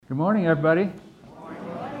Good morning, everybody.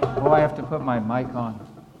 Oh, I have to put my mic on.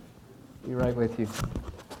 Be right with you.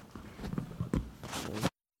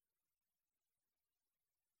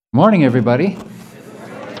 Morning, everybody.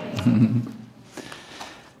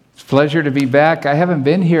 It's a pleasure to be back. I haven't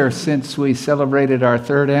been here since we celebrated our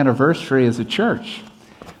third anniversary as a church,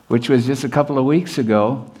 which was just a couple of weeks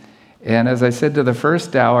ago. And as I said to the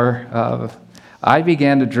first hour, I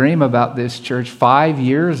began to dream about this church 5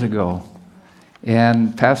 years ago.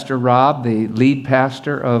 And Pastor Rob, the lead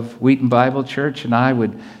pastor of Wheaton Bible Church, and I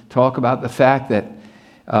would talk about the fact that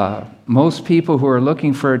most people who are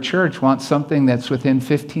looking for a church want something that's within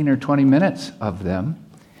 15 or 20 minutes of them.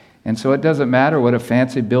 And so it doesn't matter what a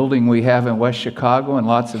fancy building we have in West Chicago and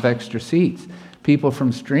lots of extra seats. People from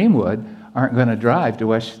Streamwood aren't going to drive to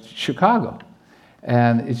West Chicago.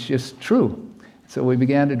 And it's just true. So we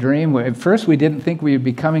began to dream. At first, we didn't think we would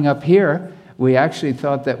be coming up here. We actually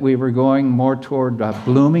thought that we were going more toward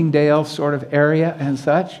Bloomingdale sort of area and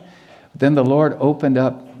such. But then the Lord opened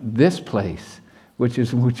up this place, which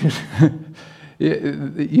is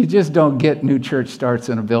you just don't get new church starts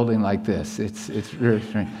in a building like this. It's really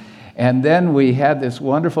strange. And then we had this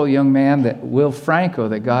wonderful young man, that Will Franco,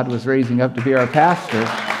 that God was raising up to be our pastor.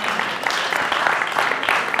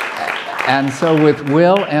 And so with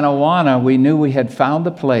Will and Awana, we knew we had found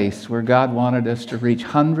the place where God wanted us to reach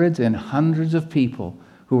hundreds and hundreds of people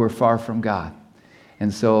who were far from God.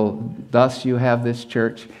 And so thus you have this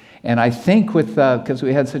church. And I think because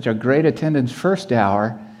we had such a great attendance first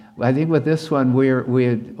hour, I think with this one we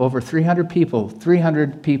had over 300 people.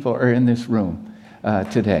 300 people are in this room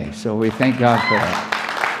today. So we thank God for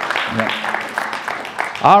that.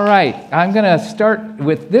 Yeah. All right, I'm going to start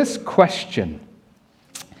with this question.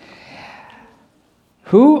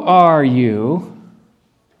 Who are you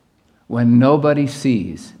when nobody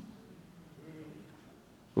sees?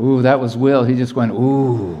 Ooh, that was Will. He just went,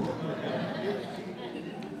 ooh.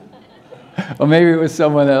 Well, maybe it was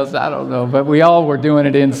someone else. I don't know. But we all were doing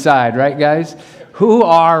it inside, right, guys? Who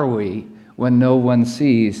are we when no one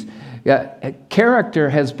sees? Yeah, character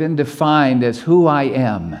has been defined as who I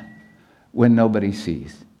am when nobody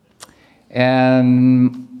sees.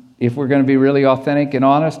 And if we're going to be really authentic and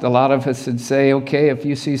honest, a lot of us would say, okay, if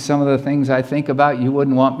you see some of the things I think about, you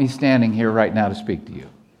wouldn't want me standing here right now to speak to you.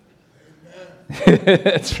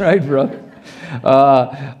 That's right, brother.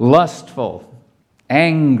 Lustful,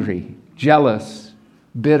 angry, jealous,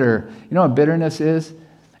 bitter. You know what bitterness is?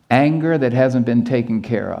 Anger that hasn't been taken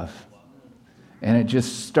care of. And it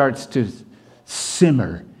just starts to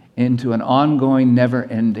simmer into an ongoing,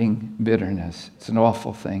 never-ending bitterness. It's an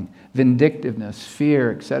awful thing. Vindictiveness,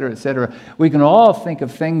 fear, etc., etc. We can all think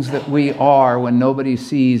of things that we are when nobody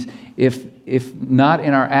sees, if not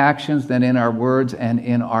in our actions, then in our words and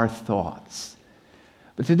in our thoughts.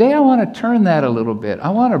 But today I want to turn that a little bit.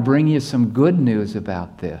 I want to bring you some good news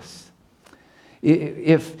about this.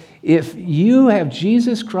 If you have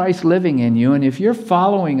Jesus Christ living in you, and if you're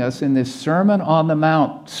following us in this Sermon on the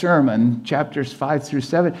Mount sermon, chapters 5 through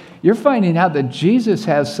 7, you're finding out that Jesus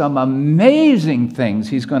has some amazing things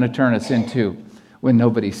he's going to turn us into when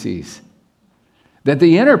nobody sees. That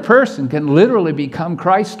the inner person can literally become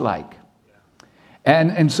Christ-like.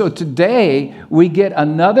 And so today, we get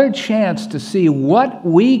another chance to see what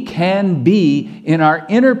we can be in our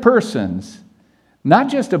inner persons. Not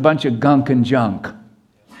just a bunch of gunk and junk,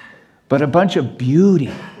 but a bunch of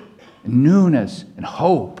beauty, and newness, and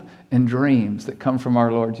hope, and dreams that come from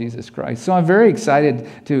our Lord Jesus Christ. So I'm very excited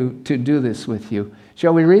to do this with you.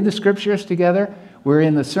 Shall we read the scriptures together? We're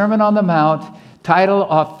in the Sermon on the Mount, titled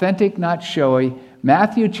Authentic Not Showy,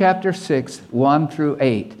 Matthew chapter 6, 1 through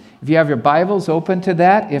 8. If you have your Bibles, open to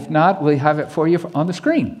that. If not, we'll have it for you on the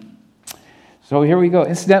screen. So here we go.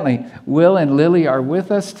 Incidentally, Will and Lily are with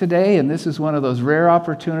us today, and this is one of those rare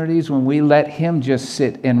opportunities when we let him just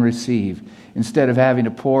sit and receive instead of having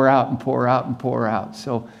to pour out and pour out and pour out.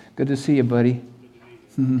 So good to see you, buddy.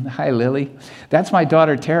 Hi, Lily. That's my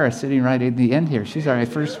daughter, Tara, sitting right at the end here. She's our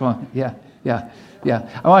first one. Yeah.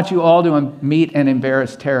 I want you all to meet and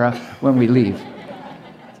embarrass Tara when we leave.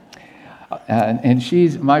 And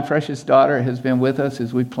she's, my precious daughter, has been with us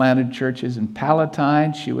as we planted churches in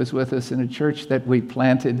Palatine. She was with us in a church that we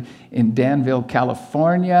planted in Danville,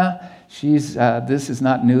 California. This is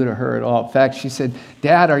not new to her at all. In fact, she said,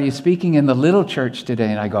 Dad, are you speaking in the little church today?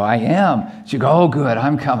 And I go, I am. She goes, oh, good,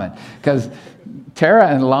 I'm coming. Because Tara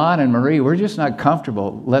and Lon and Marie, we're just not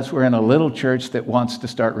comfortable unless we're in a little church that wants to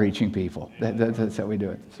start reaching people. That's how we do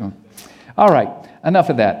it. So, all right, enough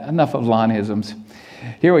of that. Enough of Lonisms.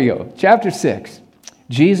 Here we go. Chapter 6,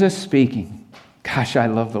 Jesus speaking. Gosh, I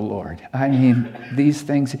love the Lord. I mean, these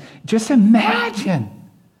things. Just imagine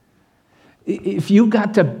If you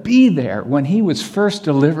got to be there when he was first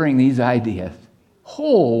delivering these ideas,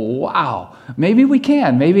 oh, wow. Maybe we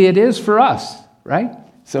can. Maybe it is for us, right?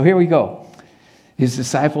 So here we go. His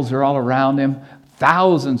disciples are all around him.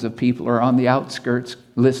 Thousands of people are on the outskirts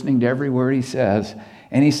listening to every word he says.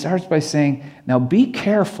 And he starts by saying, now be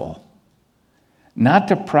careful not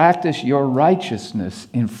to practice your righteousness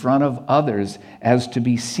in front of others as to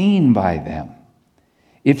be seen by them.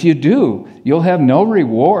 If you do, you'll have no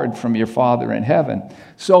reward from your Father in heaven.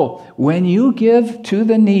 So when you give to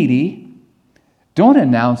the needy, don't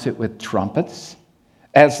announce it with trumpets,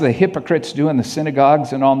 as the hypocrites do in the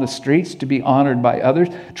synagogues and on the streets to be honored by others.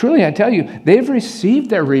 Truly, I tell you, they've received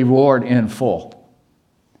their reward in full.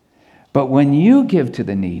 But when you give to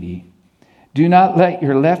the needy, do not let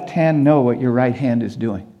your left hand know what your right hand is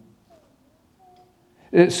doing,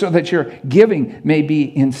 so that your giving may be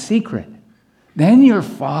in secret. Then your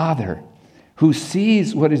Father, who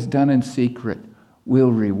sees what is done in secret,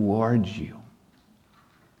 will reward you.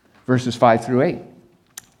 Verses 5 through 8.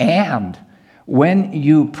 And when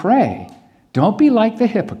you pray, don't be like the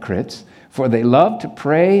hypocrites, for they love to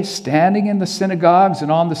pray standing in the synagogues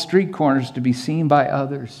and on the street corners to be seen by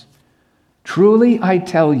others. Truly, I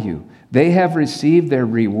tell you, they have received their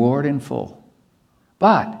reward in full.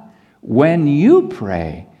 But when you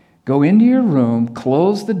pray, go into your room,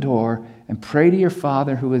 close the door, and pray to your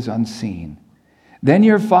Father who is unseen. Then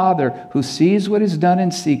your Father, who sees what is done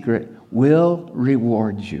in secret, will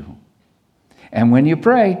reward you. And when you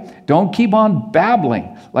pray, don't keep on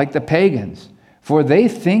babbling like the pagans, for they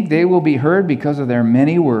think they will be heard because of their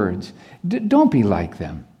many words. Don't be like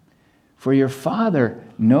them, for your Father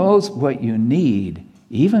knows what you need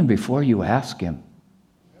even before you ask him.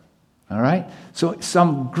 All right? So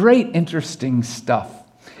some great, interesting stuff.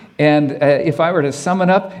 And if I were to sum it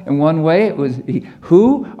up in one way, it was,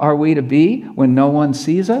 who are we to be when no one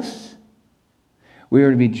sees us? We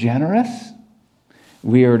are to be generous.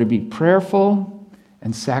 We are to be prayerful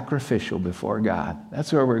and sacrificial before God.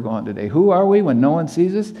 That's where we're going today. Who are we when no one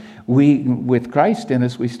sees us? We, with Christ in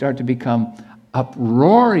us, we start to become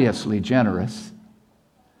uproariously generous,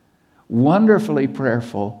 wonderfully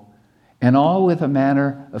prayerful, and all with a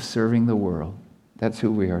manner of serving the world. That's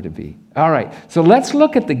who we are to be. All right, so let's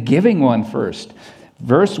look at the giving one first.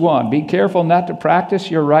 Verse 1, be careful not to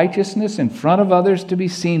practice your righteousness in front of others to be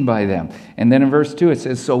seen by them. And then in verse 2 it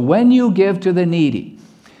says, so when you give to the needy,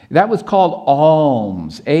 that was called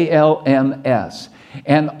alms, A-L-M-S.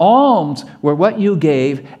 And alms were what you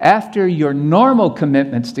gave after your normal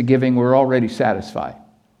commitments to giving were already satisfied.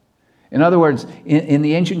 In other words, in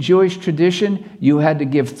the ancient Jewish tradition, you had to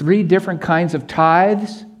give 3 different kinds of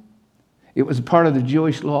tithes. It was part of the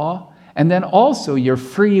Jewish law. And then also your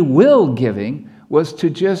free will giving was to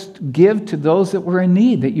just give to those that were in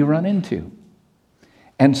need that you run into.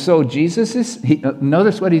 And so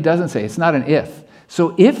notice what he doesn't say. It's not an if.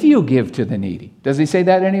 So if you give to the needy, does he say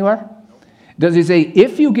that anywhere? Does he say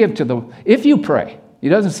if you pray? He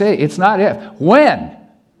doesn't say, it's not if.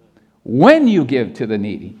 When you give to the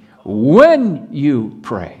needy, when you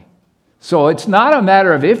pray. So it's not a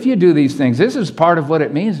matter of if you do these things. This is part of what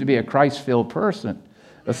it means to be a Christ-filled person.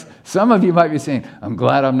 Some of you might be saying, I'm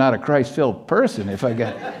glad I'm not a Christ-filled person if I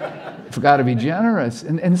got to be generous.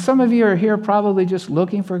 And some of you are here probably just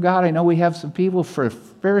looking for God. I know we have some people for the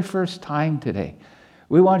very first time today.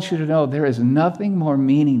 We want you to know there is nothing more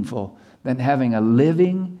meaningful than having a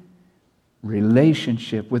living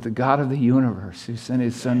relationship with the God of the universe who sent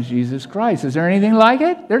his son Jesus Christ. Is there anything like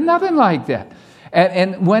it? There's nothing like that.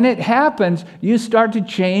 And when it happens, you start to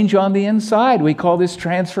change on the inside. We call this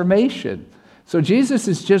transformation. So Jesus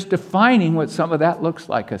is just defining what some of that looks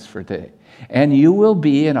like us for today. And you will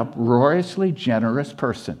be an uproariously generous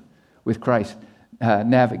person with Christ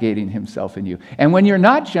navigating himself in you. And when you're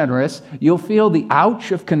not generous, you'll feel the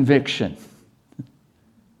ouch of conviction.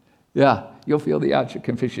 Yeah, you'll feel the ouch of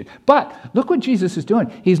conviction. But look what Jesus is doing.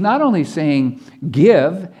 He's not only saying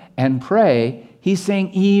give and pray, he's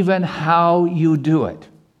saying even how you do it.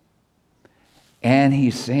 And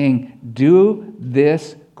he's saying do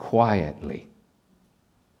this quietly.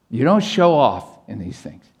 You don't show off in these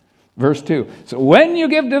things. Verse 2, so when you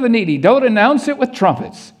give to the needy, don't announce it with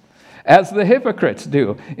trumpets, as the hypocrites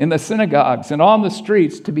do in the synagogues and on the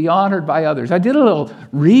streets to be honored by others. I did a little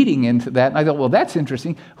reading into that, and I thought, well, that's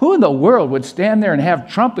interesting. Who in the world would stand there and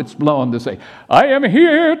have trumpets blown to say, I am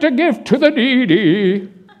here to give to the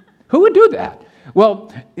needy? Who would do that?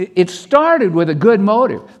 Well, it started with a good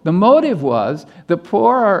motive. The motive was the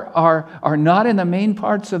poor are not in the main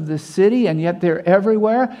parts of the city, and yet they're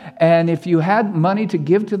everywhere. And if you had money to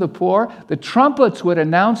give to the poor, the trumpets would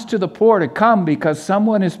announce to the poor to come because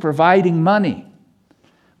someone is providing money.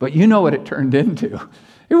 But you know what it turned into.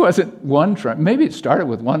 It wasn't one trumpet. Maybe it started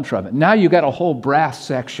with one trumpet. Now you got a whole brass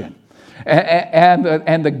section.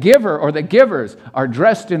 And the giver or the givers are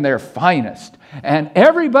dressed in their finest. And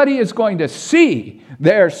everybody is going to see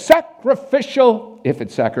their sacrificial, if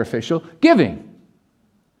it's sacrificial, giving.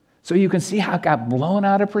 So you can see how it got blown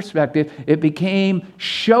out of perspective. It became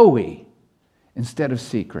showy instead of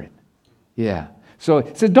secret. Yeah. So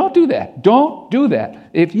it says, don't do that. Don't do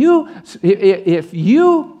that. If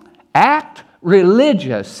you act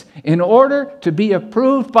religious in order to be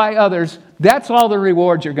approved by others, that's all the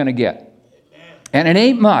rewards you're going to get. And it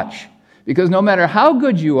ain't much, because no matter how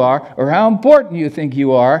good you are or how important you think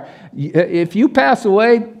you are, if you pass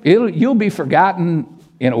away, you'll be forgotten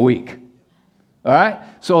in a week. All right?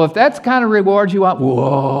 So if that's kind of reward you want,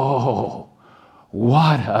 whoa,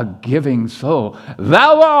 what a giving soul.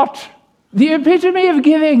 Thou art the epitome of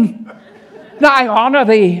giving. I honor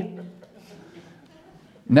thee.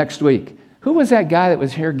 Next week. Who was that guy that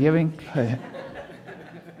was here giving?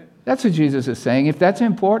 That's what Jesus is saying. If that's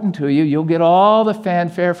important to you, you'll get all the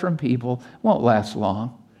fanfare from people. It won't last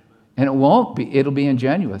long. And it'll be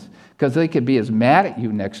ingenuous. Because they could be as mad at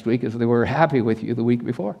you next week as they were happy with you the week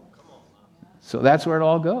before. So that's where it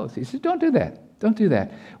all goes. He says, don't do that. Don't do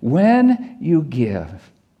that. When you give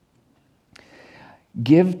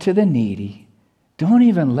to the needy. Don't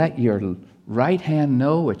even let your right hand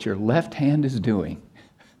know what your left hand is doing.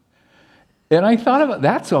 And I thought about,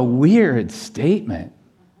 that's a weird statement.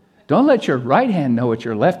 Don't let your right hand know what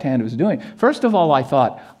your left hand was doing. First of all, I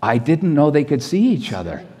thought, I didn't know they could see each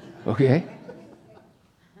other. Okay?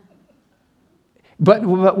 But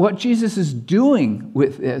what Jesus is doing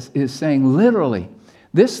with this is saying, literally,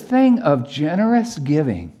 this thing of generous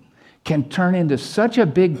giving can turn into such a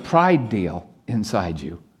big pride deal inside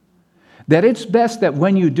you that it's best that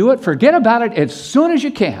when you do it, forget about it as soon as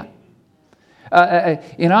you can.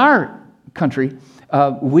 In our country,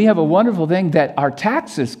 we have a wonderful thing that our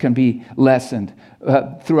taxes can be lessened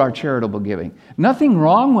through our charitable giving. Nothing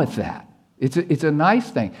wrong with that. It's a nice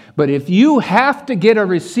thing. But if you have to get a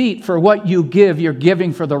receipt for what you give, you're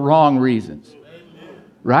giving for the wrong reasons.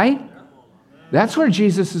 Right? That's where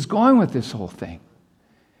Jesus is going with this whole thing.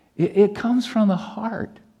 It comes from the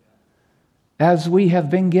heart. As we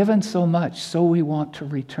have been given so much, so we want to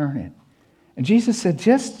return it. And Jesus said,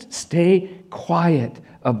 just stay quiet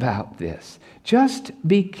about this. Just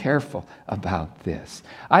be careful about this.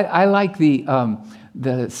 I like the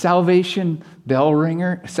Salvation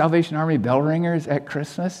Army bell ringers at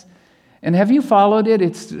Christmas. And have you followed it?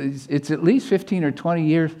 It's at least 15 or 20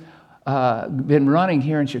 years been running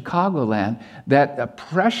here in Chicagoland, that a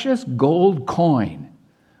precious gold coin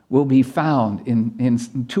will be found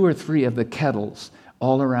in 2 or 3 of the kettles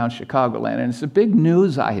all around Chicagoland. And it's a big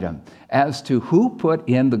news item as to who put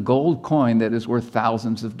in the gold coin that is worth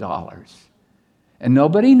thousands of dollars. And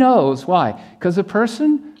nobody knows why. Because the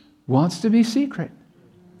person wants to be secret.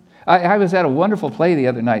 I was at a wonderful play the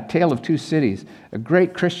other night, Tale of Two Cities. A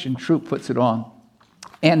great Christian troupe puts it on.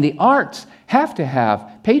 And the arts have to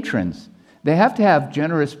have patrons. They have to have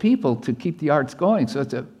generous people to keep the arts going. So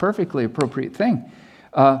it's a perfectly appropriate thing.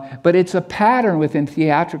 But it's a pattern within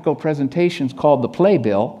theatrical presentations called the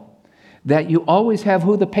playbill that you always have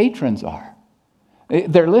who the patrons are.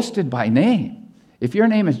 They're listed by name. If your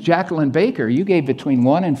name is Jacqueline Baker, you gave between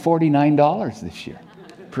 $1 and $49 this year.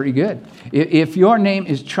 Pretty good. If your name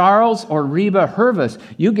is Charles or Reba Hervis,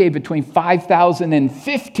 you gave between $5,000 and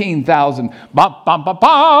 $15,000. Ba, ba, ba,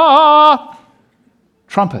 ba.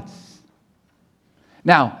 Trumpets.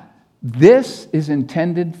 Now, this is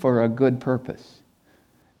intended for a good purpose.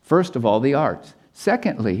 First of all, the arts.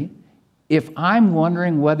 Secondly, if I'm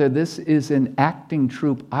wondering whether this is an acting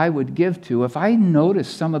troupe I would give to, if I notice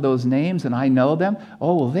some of those names and I know them,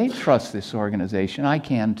 oh, well, they trust this organization. I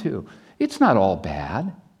can too. It's not all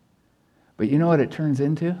bad. But you know what it turns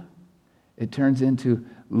into? It turns into,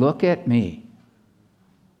 look at me.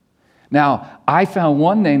 Now, I found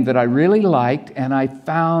one name that I really liked, and I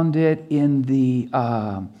found it in the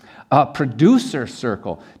producer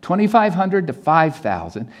circle, $2,500 to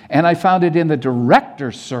 $5,000, and I found it in the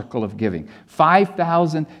director's circle of giving,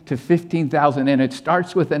 $5,000 to $15,000, and it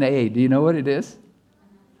starts with an A. Do you know what it is?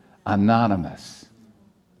 Anonymous.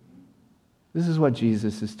 This is what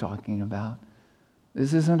Jesus is talking about.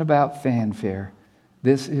 This isn't about fanfare.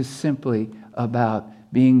 This is simply about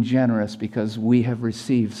being generous because we have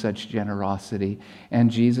received such generosity.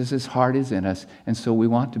 And Jesus' heart is in us, and so we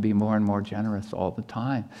want to be more and more generous all the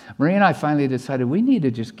time. Marie and I finally decided we need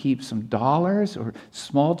to just keep some dollars or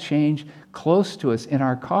small change close to us in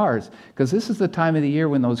our cars, because this is the time of the year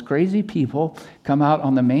when those crazy people come out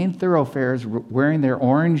on the main thoroughfares wearing their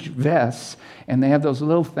orange vests, and they have those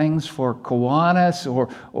little things for Kiwanis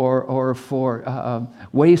or for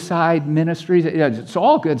Wayside Ministries. It's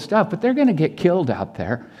all good stuff, but they're going to get killed out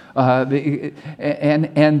there.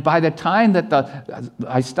 And by the time that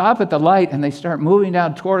I stop at the light and they start moving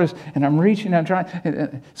down toward us, and I'm reaching out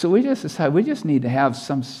trying, so we just decided we just need to have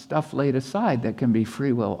some stuff laid aside that can be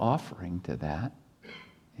free will offering to that.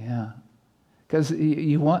 Yeah, because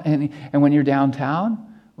you want, and when you're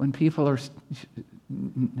downtown, when people are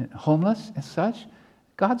homeless and such,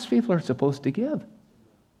 God's people are supposed to give.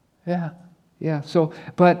 Yeah. So,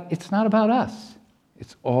 but it's not about us.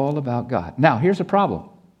 It's all about God. Now, here's a problem.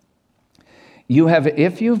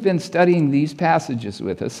 If you've been studying these passages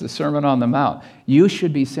with us, the Sermon on the Mount, you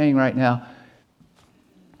should be saying right now,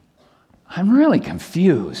 I'm really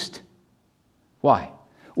confused. Why?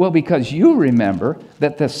 Well, because you remember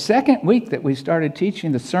that the second week that we started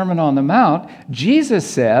teaching the Sermon on the Mount, Jesus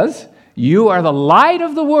says, you are the light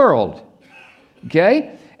of the world.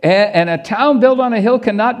 Okay? And a town built on a hill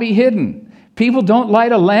cannot be hidden. People don't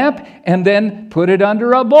light a lamp and then put it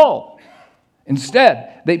under a bowl.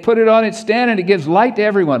 Instead, they put it on its stand and it gives light to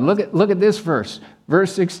everyone. Look at this verse,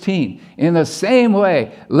 verse 16. In the same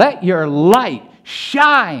way, let your light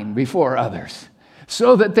shine before others,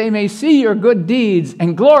 so that they may see your good deeds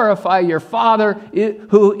and glorify your Father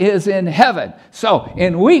who is in heaven. So,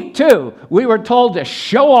 in week 2, we were told to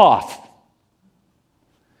show off,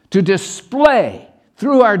 to display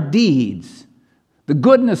through our deeds the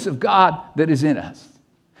goodness of God that is in us.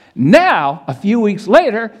 Now, a few weeks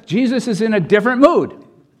later, Jesus is in a different mood.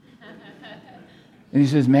 And he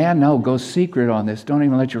says, man, no, go secret on this. Don't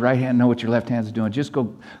even let your right hand know what your left hand's doing. Just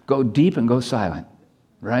go deep and go silent,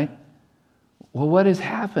 right? Well, what is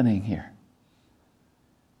happening here?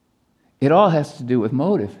 It all has to do with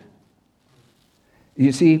motive.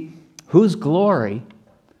 You see, whose glory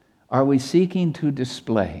are we seeking to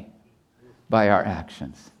display by our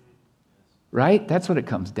actions? Right? That's what it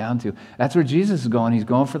comes down to. That's where Jesus is going. He's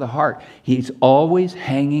going for the heart. He's always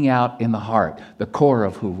hanging out in the heart, the core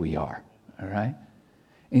of who we are. All right?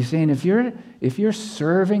 And he's saying, if you're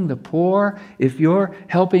serving the poor, if you're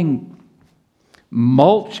helping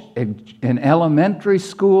mulch an elementary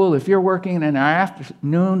school, if you're working in our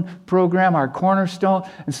afternoon program, our cornerstone,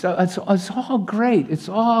 and stuff, it's all great. It's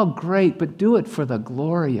all great, but do it for the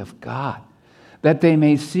glory of God, that they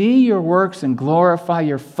may see your works and glorify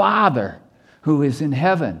your Father who is in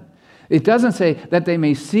heaven. It doesn't say that they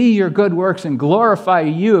may see your good works and glorify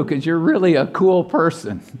you because you're really a cool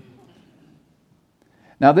person.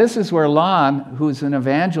 Now, this is where Lon, who's an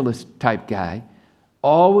evangelist type guy,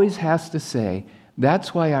 always has to say,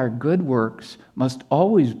 that's why our good works must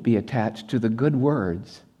always be attached to the good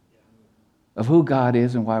words of who God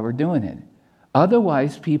is and why we're doing it.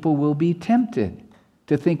 Otherwise, people will be tempted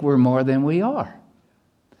to think we're more than we are.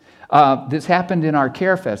 This happened in our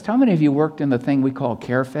CareFest. How many of you worked in the thing we call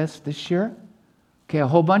CareFest this year? Okay, a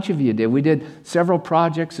whole bunch of you did. We did several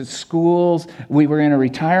projects at schools. We were in a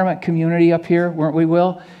retirement community up here, weren't we,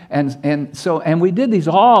 Will? And we did these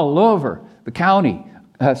all over the county,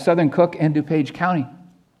 Southern Cook and DuPage County.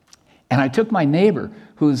 And I took my neighbor,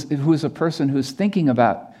 who's a person who's thinking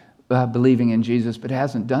about believing in Jesus but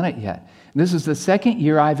hasn't done it yet. This is the second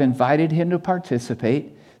year I've invited him to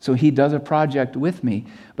participate. So he does a project with me.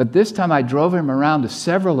 But this time I drove him around to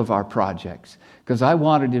several of our projects because I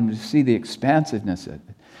wanted him to see the expansiveness of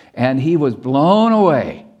it. And he was blown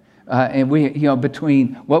away. And we,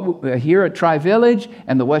 between here at Tri-Village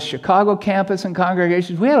and the West Chicago campus and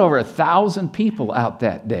congregations, we had over 1,000 people out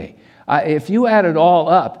that day. If you add it all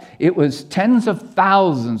up, it was tens of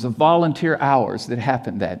thousands of volunteer hours that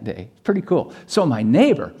happened that day. Pretty cool. So my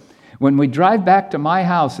neighbor, when we drive back to my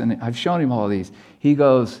house, and I've shown him all these, he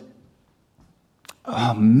goes,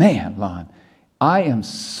 oh man, Lon, I am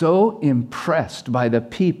so impressed by the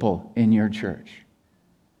people in your church.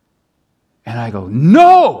 And I go,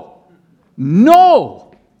 no,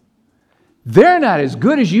 they're not as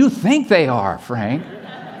good as you think they are, Frank.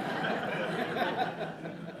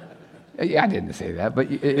 Yeah, I didn't say that,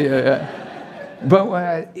 but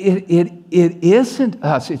it isn't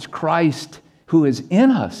us, it's Christ who is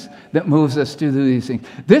in us that moves us to do these things.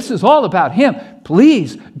 This is all about Him.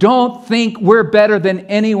 Please don't think we're better than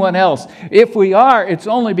anyone else. If we are, it's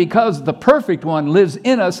only because the perfect one lives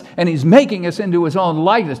in us and He's making us into His own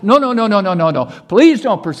likeness. No. Please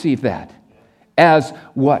don't perceive that. as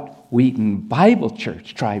what Wheaton Bible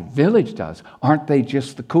Church, Tri-Village does. Aren't they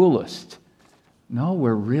just the coolest? No,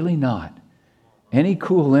 we're really not. Any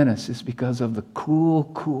cool in us is because of the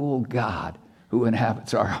cool God who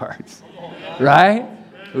inhabits our hearts. Right?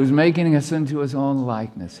 Who's making us into his own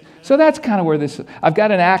likeness. So that's kind of where this, I've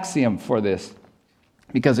got an axiom for this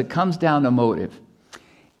because it comes down to motive.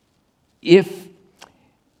 If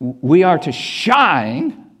we are to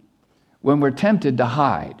shine when we're tempted to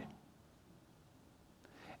hide,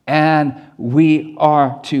 and we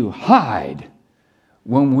are to hide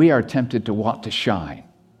when we are tempted to want to shine.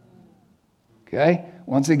 Okay?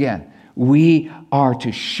 Once again, we are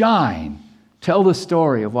to shine, tell the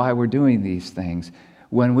story of why we're doing these things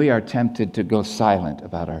when we are tempted to go silent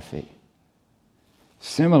about our faith.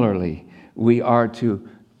 Similarly, we are to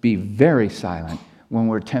be very silent when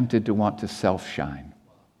we're tempted to want to self-shine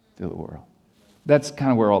to the world. That's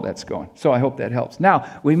kind of where all that's going. So I hope that helps.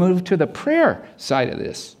 Now, we move to the prayer side of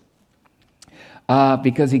this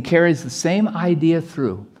because he carries the same idea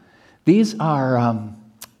through. These are,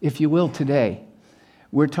 if you will, today,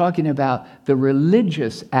 we're talking about the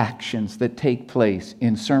religious actions that take place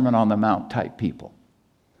in Sermon on the Mount type people.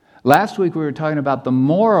 Last week we were talking about the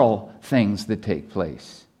moral things that take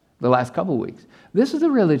place, the last couple of weeks. This is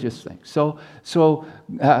a religious thing. So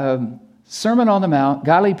Sermon on the Mount,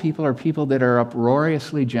 godly people are people that are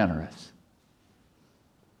uproariously generous.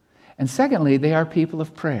 And secondly, they are people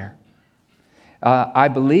of prayer. I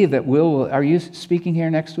believe that Will, are you speaking here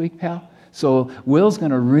next week, pal? So Will's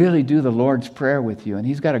going to really do the Lord's Prayer with you, and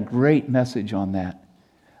he's got a great message on that.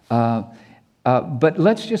 But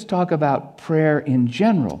let's just talk about prayer in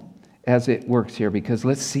general as it works here, because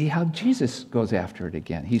let's see how Jesus goes after it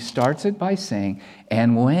again. He starts it by saying,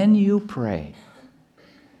 and when you pray,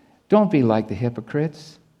 don't be like the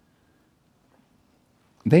hypocrites.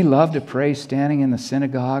 They love to pray standing in the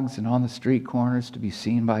synagogues and on the street corners to be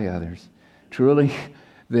seen by others. Truly,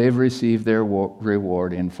 they've received their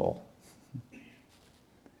reward in full.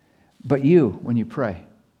 But you, when you pray,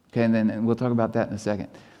 okay, and we'll talk about that in a second.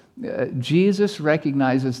 Jesus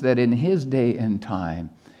recognizes that in his day and time,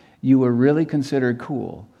 you were really considered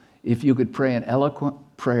cool if you could pray an eloquent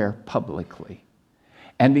prayer publicly.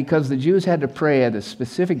 And because the Jews had to pray at a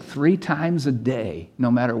specific 3 times a day,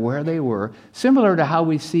 no matter where they were, similar to how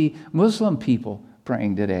we see Muslim people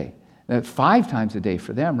praying today. 5 times a day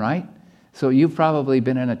for them, right? So you've probably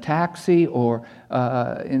been in a taxi or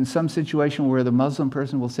in some situation where the Muslim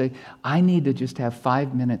person will say, I need to just have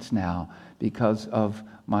 5 minutes now because of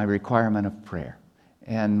my requirement of prayer.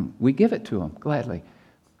 And we give it to them gladly.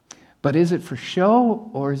 But is it for show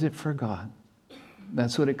or is it for God?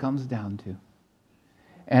 That's what it comes down to.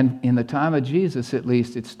 And in the time of Jesus, at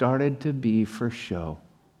least, it started to be for show.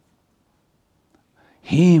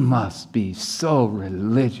 He must be so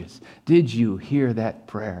religious. Did you hear that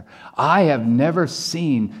prayer? I have never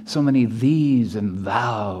seen so many these and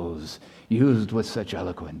thous used with such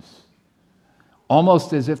eloquence.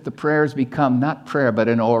 Almost as if the prayers become not prayer, but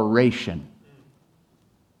an oration.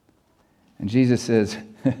 And Jesus says,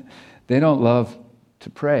 they don't love to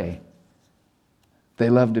pray. They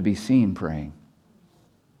love to be seen praying.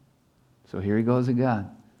 So here he goes again.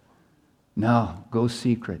 No, go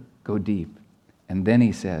secret, go deep. And then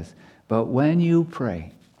he says, but when you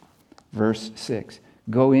pray, verse 6,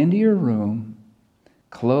 go into your room,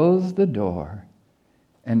 close the door,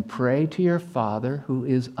 and pray to your Father who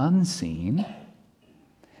is unseen.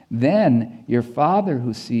 Then your Father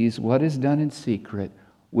who sees what is done in secret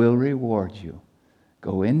will reward you.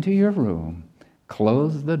 Go into your room,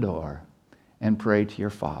 close the door, and pray to your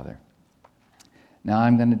Father. Now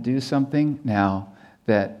I'm going to do something now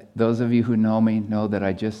that those of you who know me know that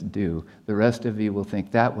I just do. The rest of you will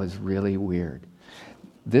think that was really weird.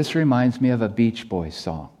 This reminds me of a Beach Boys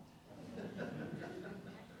song.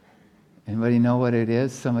 Anybody know what it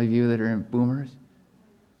is? Some of you that are in boomers?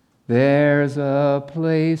 There's a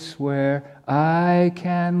place where I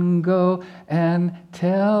can go and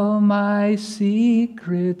tell my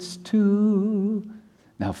secrets to.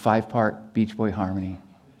 Now 5-part Beach Boy harmony.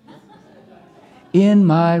 In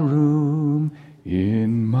my room,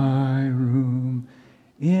 in my room,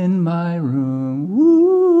 in my room,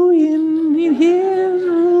 woo, in his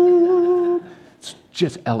room. It's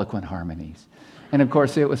just eloquent harmonies. And of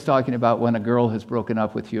course, it was talking about when a girl has broken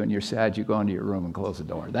up with you and you're sad, you go into your room and close the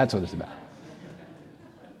door. That's what it's about.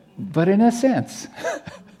 But in a sense,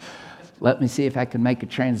 let me see if I can make a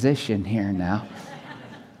transition here now.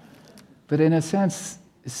 But in a sense,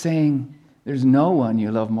 saying there's no one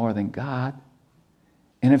you love more than God.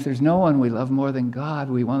 And if there's no one we love more than God,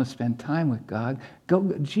 we want to spend time with God.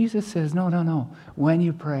 Jesus says, no. When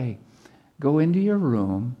you pray, go into your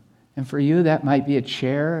room, And for you, that might be a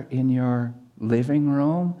chair in your living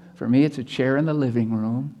room. For me, it's a chair in the living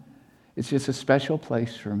room. It's just a special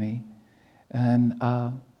place for me. And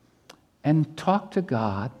talk to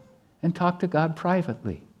God, and talk to God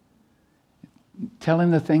privately. Tell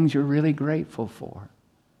him the things you're really grateful for.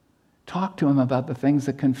 Talk to him about the things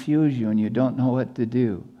that confuse you and you don't know what to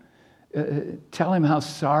do. Tell him how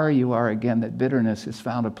sorry you are again that bitterness has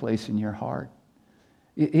found a place in your heart.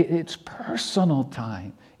 It's personal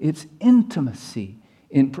time. It's intimacy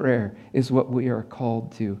in prayer is what we are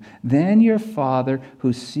called to. Then your Father,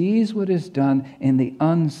 who sees what is done in the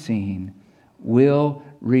unseen, will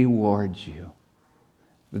reward you.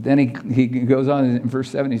 But then he goes on in verse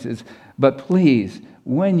 7, he says, but please,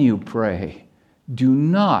 when you pray, do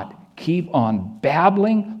not keep on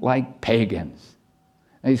babbling like pagans.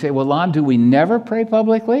 And you say, well, Lon, do we never pray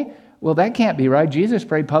publicly? Well, that can't be right. Jesus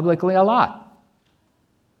prayed publicly a lot.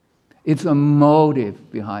 It's a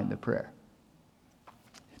motive behind the prayer.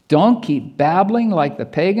 Don't keep babbling like the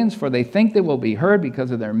pagans, for they think they will be heard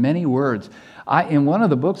because of their many words. In one of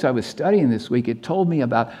the books I was studying this week, it told me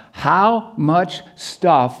about how much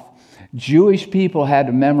stuff Jewish people had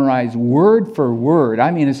to memorize word for word.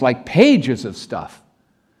 I mean, it's like pages of stuff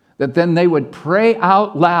that then they would pray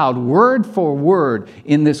out loud, word for word,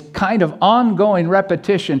 in this kind of ongoing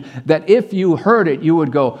repetition that if you heard it, you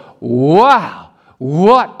would go, wow,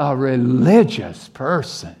 what a religious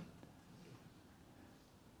person.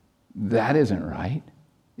 That isn't right.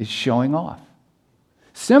 It's showing off.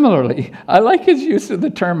 Similarly, I like his use of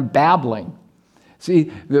the term babbling.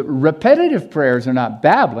 See, the repetitive prayers are not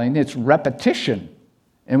babbling, it's repetition.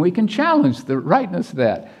 And we can challenge the rightness of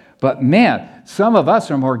that. But man, some of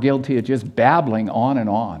us are more guilty of just babbling on and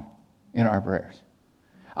on in our prayers.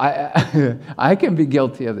 I can be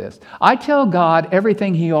guilty of this. I tell God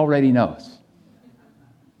everything he already knows.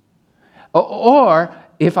 Or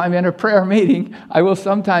if I'm in a prayer meeting, I will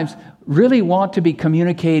sometimes really want to be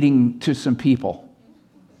communicating to some people.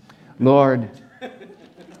 Lord,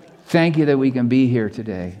 thank you that we can be here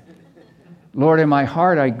today. Lord, in my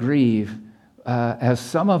heart I grieve as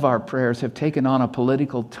some of our prayers have taken on a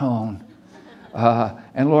political tone.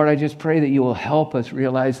 And Lord, I just pray that you will help us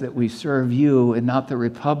realize that we serve you and not the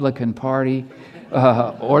Republican Party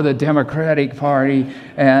or the Democratic Party.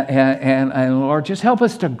 And Lord, just help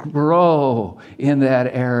us to grow in that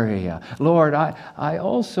area. Lord, I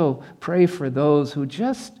also pray for those who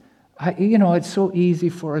just, it's so easy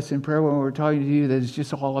for us in prayer when we're talking to you that it's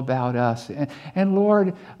just all about us. And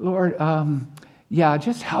Lord,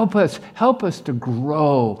 just help us to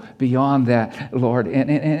grow beyond that, Lord.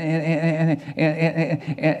 And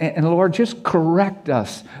Lord, just correct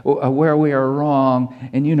us where we are wrong.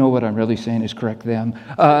 And you know what I'm really saying is correct them,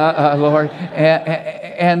 Lord.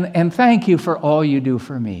 And thank you for all you do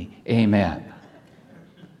for me. Amen.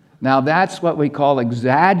 Now that's what we call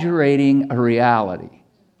exaggerating a reality.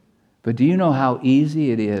 But do you know how easy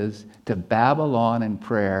it is to babble on in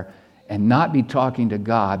prayer and not be talking to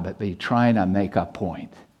God, but be trying to make a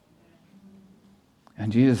point?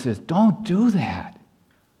 And Jesus says, don't do that.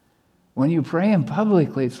 When you pray in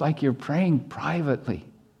publicly, it's like you're praying privately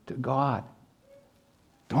to God.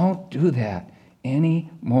 Don't do that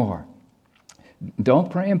anymore. Don't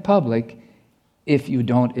pray in public if you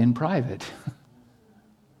don't in private.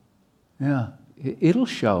 Yeah, it'll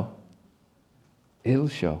show. It'll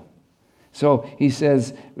show. So he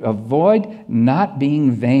says, avoid not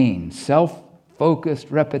being vain, self-focused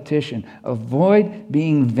repetition. Avoid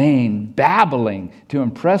being vain, babbling to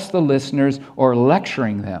impress the listeners or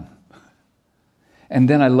lecturing them. And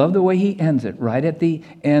then I love the way he ends it, right at the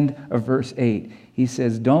end of verse 8. He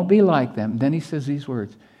says, don't be like them. Then he says these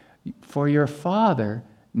words, for your Father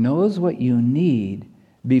knows what you need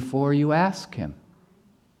before you ask him.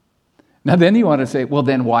 Now then you want to say, well,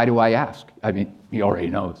 then why do I ask? I mean, he already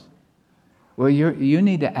knows. Well, you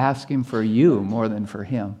need to ask him for you more than for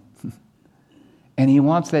him. And he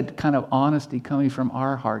wants that kind of honesty coming from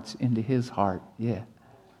our hearts into his heart. Yeah.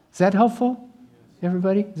 Is that helpful,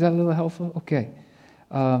 everybody? Is that a little helpful? Okay.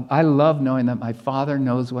 I love knowing that my Father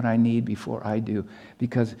knows what I need before I do,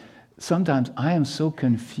 because sometimes I am so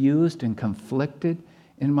confused and conflicted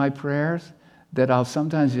in my prayers that I'll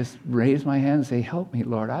sometimes just raise my hand and say, help me,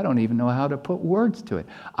 Lord. I don't even know how to put words to it.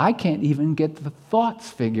 I can't even get the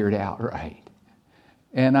thoughts figured out right.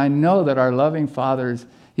 And I know that our loving Father,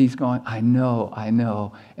 he's going, I know.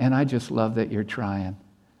 And I just love that you're trying.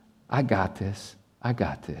 I got this.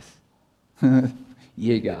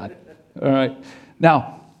 You got it. All right.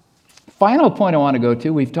 Now, final point I want to go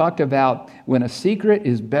to, we've talked about when a secret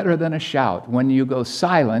is better than a shout, when you go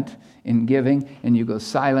silent in giving and you go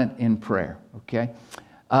silent in prayer, okay?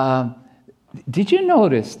 Did you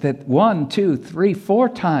notice that 1, 2, 3, 4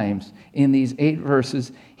 times in these 8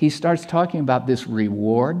 verses, he starts talking about this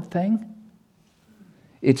reward thing?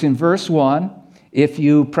 It's in verse 1. If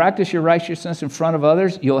you practice your righteousness in front of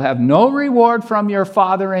others, you'll have no reward from your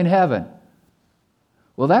Father in heaven.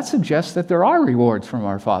 Well, that suggests that there are rewards from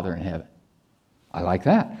our Father in heaven. I like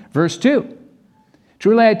that. Verse 2.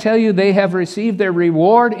 Truly I tell you, they have received their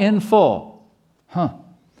reward in full.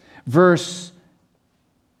 Verse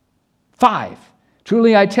 5.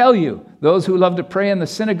 Truly I tell you, those who love to pray in the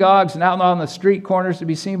synagogues and out on the street corners to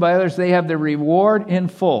be seen by others, they have their reward in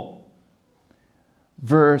full.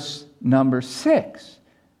 Verse number 6.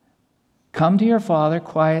 Come to your Father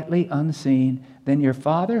quietly, unseen. Then your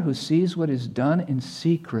Father who sees what is done in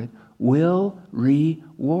secret will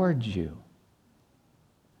reward you.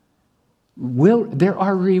 There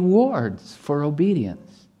are rewards for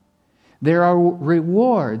obedience. There are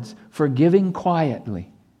rewards for giving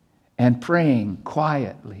quietly and praying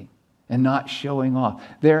quietly and not showing off.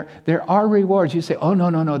 There are rewards. You say, oh,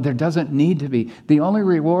 no, there doesn't need to be. The only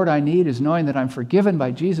reward I need is knowing that I'm forgiven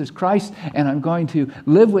by Jesus Christ and I'm going to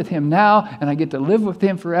live with Him now and I get to live with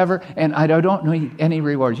Him forever and I don't need any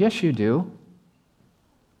rewards. Yes, you do.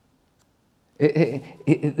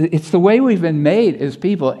 It's the way we've been made as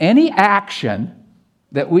people. Any action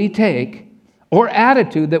that we take or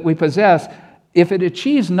attitude that we possess, if it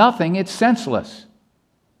achieves nothing, it's senseless.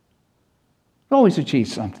 It always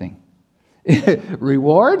achieves something.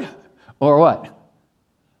 Reward or what?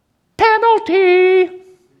 Penalty.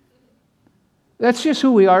 That's just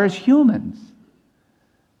who we are as humans.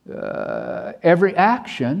 Every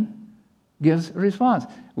action gives a response.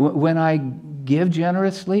 When I give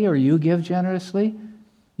generously or you give generously,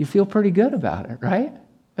 you feel pretty good about it, right?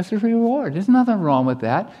 That's a reward. There's nothing wrong with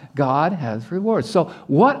that. God has rewards. So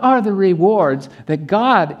what are the rewards that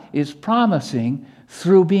God is promising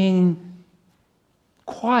through being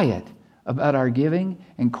quiet about our giving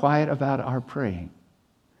and quiet about our praying?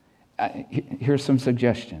 Here's some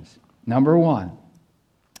suggestions. Number 1.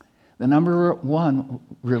 The number 1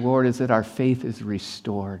 reward is that our faith is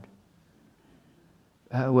restored.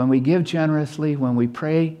 When we give generously, when we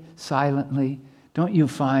pray silently, don't you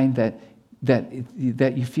find that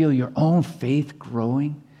you feel your own faith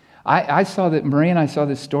growing? I saw that, Marie and I saw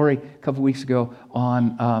this story a couple weeks ago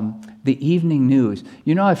on the evening news.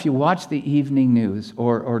 You know, if you watch the evening news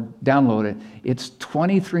or download it, it's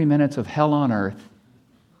 23 minutes of hell on earth.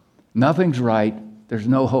 Nothing's right. There's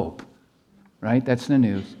no hope. Right? That's the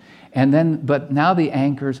news. But now the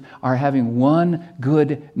anchors are having one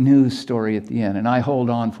good news story at the end, and I hold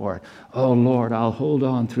on for it. Oh, Lord, I'll hold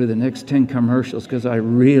on through the next 10 commercials because I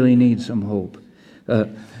really need some hope.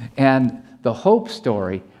 And the hope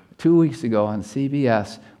story 2 weeks ago on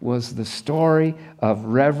CBS was the story of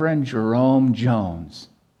Reverend Jerome Jones,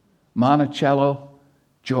 Monticello,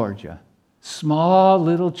 Georgia. Small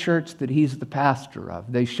little church that he's the pastor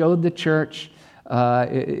of. They showed the church.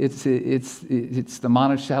 It's the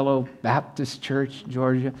Monticello Baptist Church,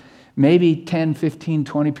 Georgia. Maybe 10, 15,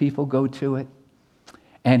 20 people go to it.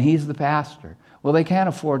 And he's the pastor. Well, they can't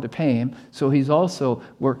afford to pay him, so he's also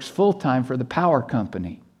works full-time for the power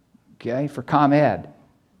company, okay, for ComEd,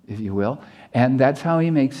 if you will. And that's how he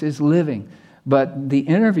makes his living. But the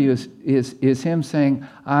interview is him saying,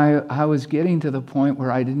 I was getting to the point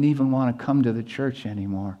where I didn't even want to come to the church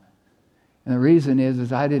anymore. And the reason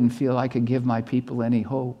is I didn't feel I could give my people any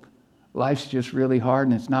hope. Life's just really hard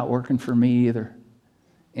and it's not working for me either.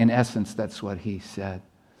 In essence, that's what he said.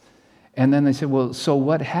 And then they said, well, so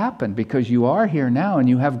what happened? Because you are here now and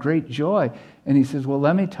you have great joy. And he says, well,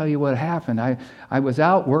 let me tell you what happened. I was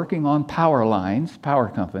out working on power lines, power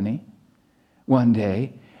company, one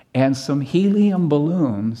day, and some helium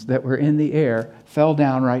balloons that were in the air fell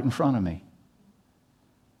down right in front of me.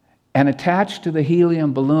 And attached to the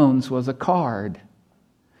helium balloons was a card.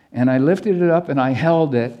 And I lifted it up and I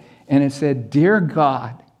held it, and it said, Dear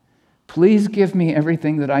God, please give me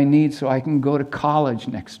everything that I need so I can go to college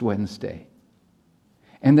next Wednesday.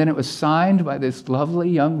 And then it was signed by this lovely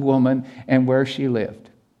young woman and where she lived.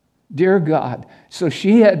 Dear God. So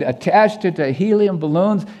she had attached it to helium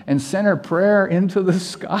balloons and sent her prayer into the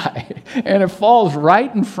sky. And it falls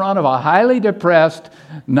right in front of a highly depressed,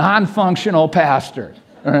 non-functional pastor.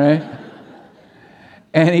 All right?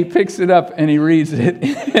 And he picks it up and he reads it.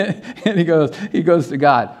 And he goes to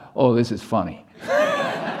God, oh, this is funny.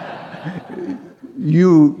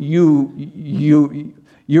 You're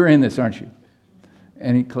in this, aren't you?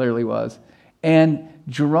 And he clearly was. And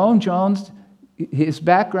Jerome Jones, his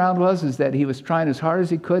background is that he was trying as hard as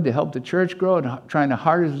he could to help the church grow and trying as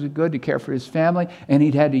hard as he could to care for his family. And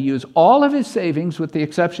he'd had to use all of his savings, with the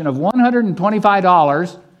exception of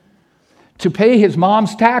 $125, to pay his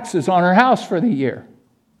mom's taxes on her house for the year.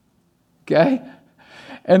 Okay?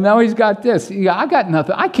 And now he's got this. I got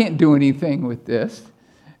nothing. I can't do anything with this.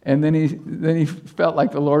 And then he felt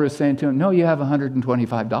like the Lord was saying to him, no, you have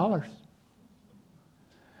 $125.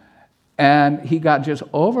 And he got just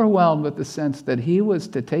overwhelmed with the sense that he was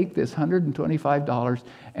to take this $125,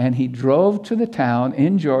 and he drove to the town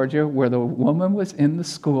in Georgia where the woman was in the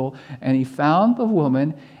school, and he found the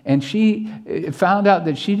woman, and she found out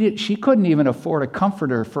that she couldn't even afford a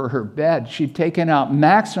comforter for her bed. She'd taken out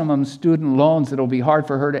maximum student loans that'll be hard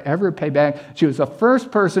for her to ever pay back. She was the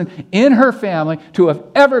first person in her family to have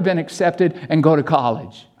ever been accepted and go to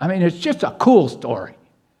college. I mean, it's just a cool story.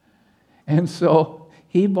 And so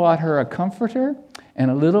he bought her a comforter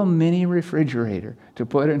and a little mini refrigerator to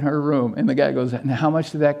put in her room. And the guy goes, now how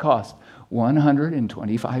much did that cost?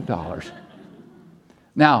 $125.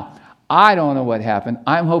 Now, I don't know what happened.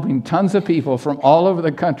 I'm hoping tons of people from all over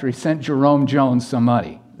the country sent Jerome Jones some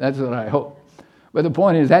money. That's what I hope. But the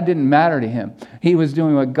point is, that didn't matter to him. He was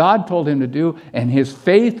doing what God told him to do, and his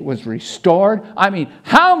faith was restored. I mean,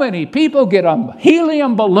 how many people get a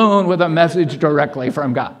helium balloon with a message directly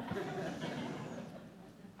from God?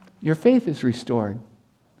 Your faith is restored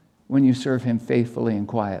when you serve him faithfully and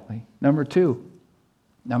quietly. Number two,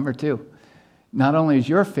 not only is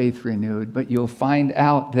your faith renewed, but you'll find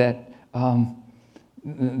out that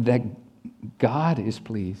that God is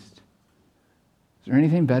pleased. Is there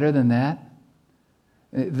anything better than that?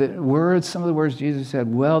 Some of the words Jesus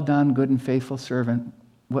said, well done, good and faithful servant.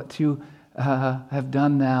 What you have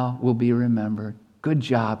done now will be remembered. Good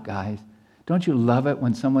job, guys. Don't you love it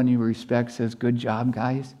when someone you respect says, good job,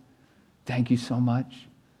 guys? Thank you so much.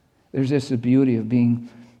 There's just the beauty of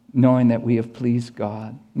knowing that we have pleased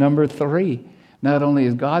God. Number three, not only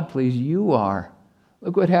is God pleased, you are.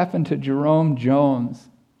 Look what happened to Jerome Jones.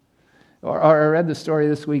 Or I read the story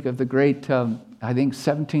this week of the great,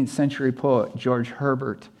 17th century poet, George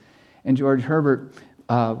Herbert. And George Herbert,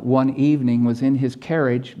 one evening, was in his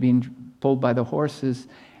carriage being pulled by the horses,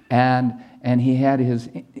 and he had his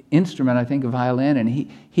instrument, I think a violin, and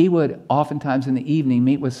he would oftentimes in the evening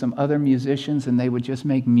meet with some other musicians, and they would just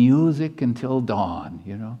make music until dawn,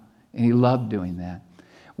 and he loved doing that.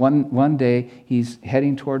 One day, he's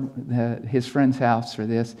heading toward his friend's house for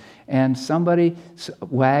this, and somebody's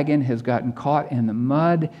wagon has gotten caught in the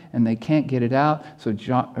mud, and they can't get it out. So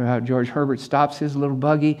George Herbert stops his little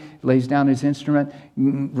buggy, lays down his instrument,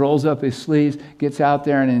 rolls up his sleeves, gets out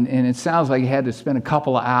there, and it sounds like he had to spend a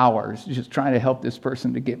couple of hours just trying to help this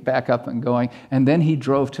person to get back up and going. And then he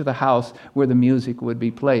drove to the house where the music would be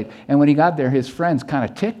played. And when he got there, his friends kind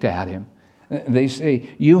of ticked at him. They say,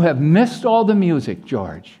 you have missed all the music,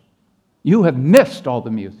 George. You have missed all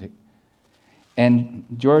the music. And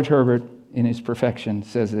George Herbert, in his perfection,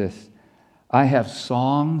 says this, I have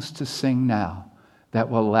songs to sing now that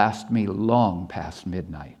will last me long past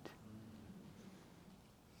midnight.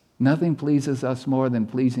 Nothing pleases us more than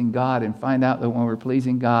pleasing God, and find out that when we're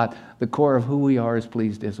pleasing God, the core of who we are is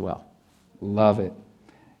pleased as well. Love it.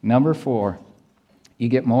 Number 4, you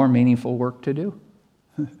get more meaningful work to do.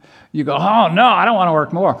 You go, oh, no, I don't want to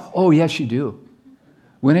work more. Oh, yes, you do.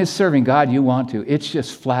 When it's serving God, you want to. It's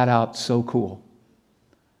just flat out so cool.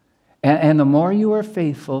 And the more you are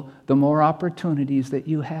faithful, the more opportunities that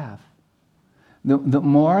you have. The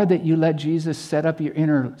more that you let Jesus set up your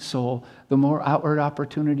inner soul, the more outward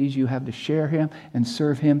opportunities you have to share him and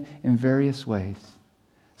serve him in various ways.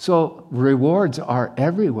 So rewards are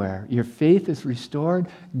everywhere. Your faith is restored.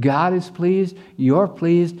 God is pleased. You're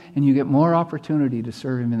pleased. And you get more opportunity to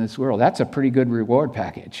serve him in this world. That's a pretty good reward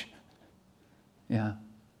package. Yeah.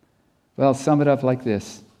 Well, sum it up like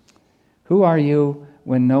this. Who are you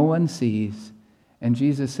when no one sees? And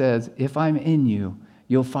Jesus says, if I'm in you,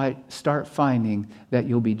 you'll start finding that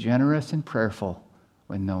you'll be generous and prayerful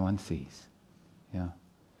when no one sees. Yeah.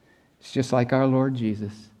 It's just like our Lord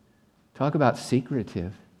Jesus. Talk about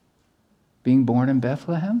secretive. Being born in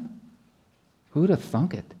Bethlehem? Who'd have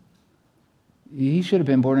thunk it? He should have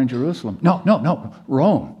been born in Jerusalem. No,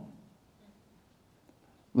 Rome.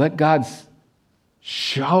 Let God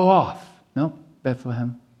show off. No,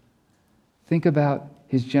 Bethlehem. Think about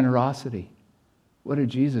his generosity. What did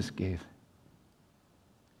Jesus give?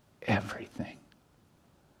 Everything.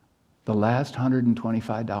 The last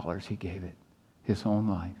 $125, he gave it. His own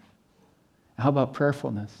life. How about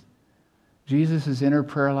prayerfulness? Jesus' inner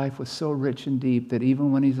prayer life was so rich and deep that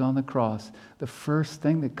even when he's on the cross, the first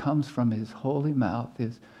thing that comes from his holy mouth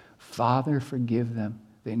is, Father, forgive them.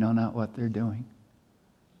 They know not what they're doing.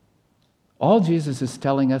 All Jesus is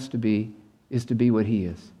telling us to be is to be what he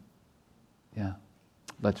is. Yeah.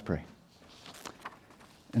 Let's pray.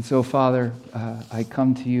 And so, Father, I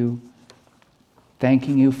come to you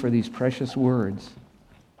thanking you for these precious words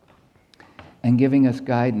and giving us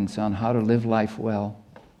guidance on how to live life well.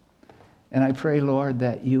 And I pray, Lord,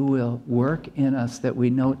 that you will work in us that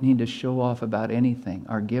we don't need to show off about anything,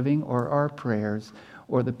 our giving or our prayers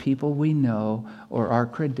or the people we know or our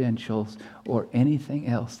credentials or anything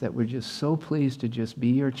else, that we're just so pleased to just be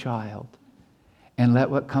your child. And let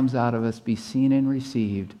what comes out of us be seen and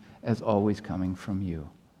received as always coming from you.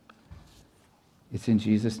 It's in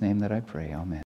Jesus' name that I pray. Amen.